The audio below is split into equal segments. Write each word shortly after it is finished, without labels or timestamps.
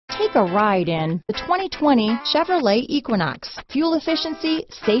Take a ride in the 2020 Chevrolet Equinox. Fuel efficiency,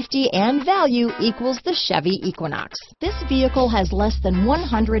 safety, and value equals the Chevy Equinox. This vehicle has less than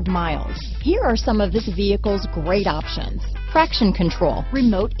 100 miles. Here are some of this vehicle's great options: traction control,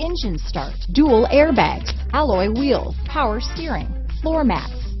 remote engine start, dual airbags, alloy wheels, power steering, floor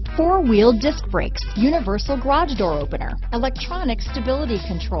mats, four-wheel disc brakes, universal garage door opener, electronic stability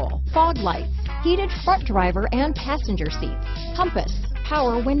control, fog lights, heated front driver and passenger seats, compass,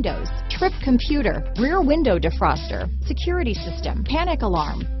 power windows, trip computer, rear window defroster, security system, panic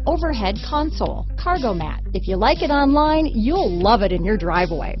alarm, overhead console, cargo mat. If you like it online, you'll love it in your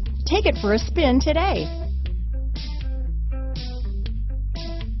driveway. Take it for a spin today.